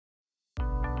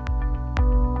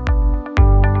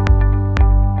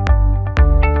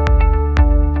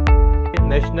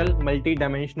National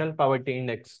Multidimensional Poverty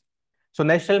Index. So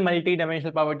National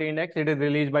Multidimensional Poverty Index, it is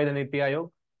released by the NITI Aayog,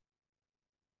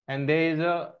 and there is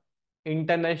a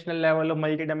international level of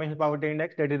multidimensional poverty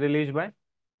index that is released by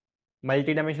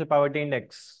Multidimensional Poverty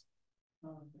Index,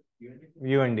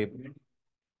 UNDP.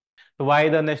 So why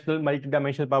the National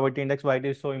Multidimensional Poverty Index? Why it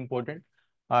is so important?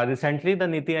 Recently, the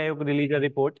NITI Aayog released a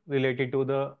report related to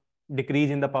the decrease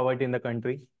in the poverty in the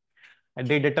country, and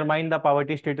they determined the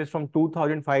poverty status from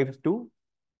 2005 to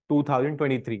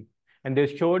 2023, and they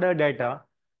showed a data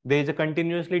there is a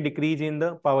continuously decrease in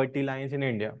the poverty lines in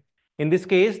India. In this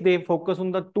case, they focus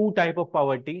on the two type of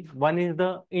poverty. One is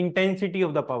the intensity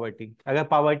of the poverty. अगर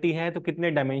poverty है तो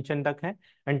कितने dimension तक है,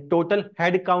 and total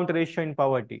head count ratio in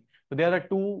poverty. So there are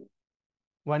two.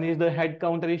 One is the head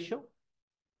count ratio,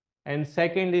 and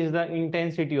second is the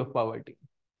intensity of poverty.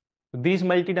 This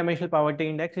multidimensional poverty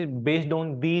index is based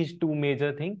on these two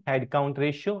major things: head count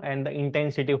ratio and the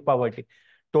intensity of poverty.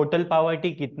 Total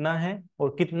poverty कितना है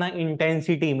और कितना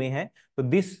intensity में है. So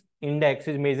this index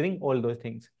is measuring all those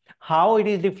things. How it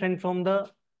is different from the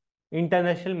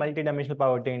international multidimensional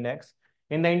poverty index?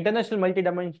 In the international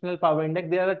multidimensional poverty index,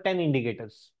 there are 10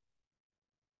 indicators.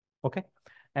 Okay,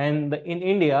 and in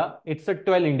India, it's a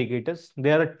 12 indicators.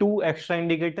 There are two extra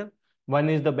indicators. One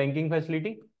is the banking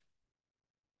facility.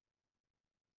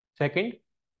 Second,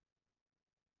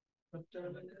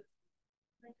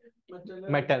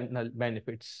 maternal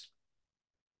benefits.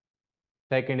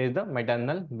 Second is the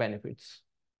maternal benefits.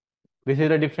 This is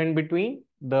the difference between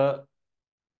the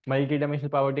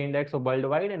multidimensional poverty index of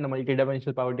worldwide and the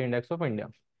multidimensional poverty index of India.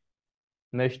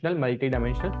 National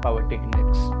Multidimensional Poverty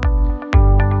Index.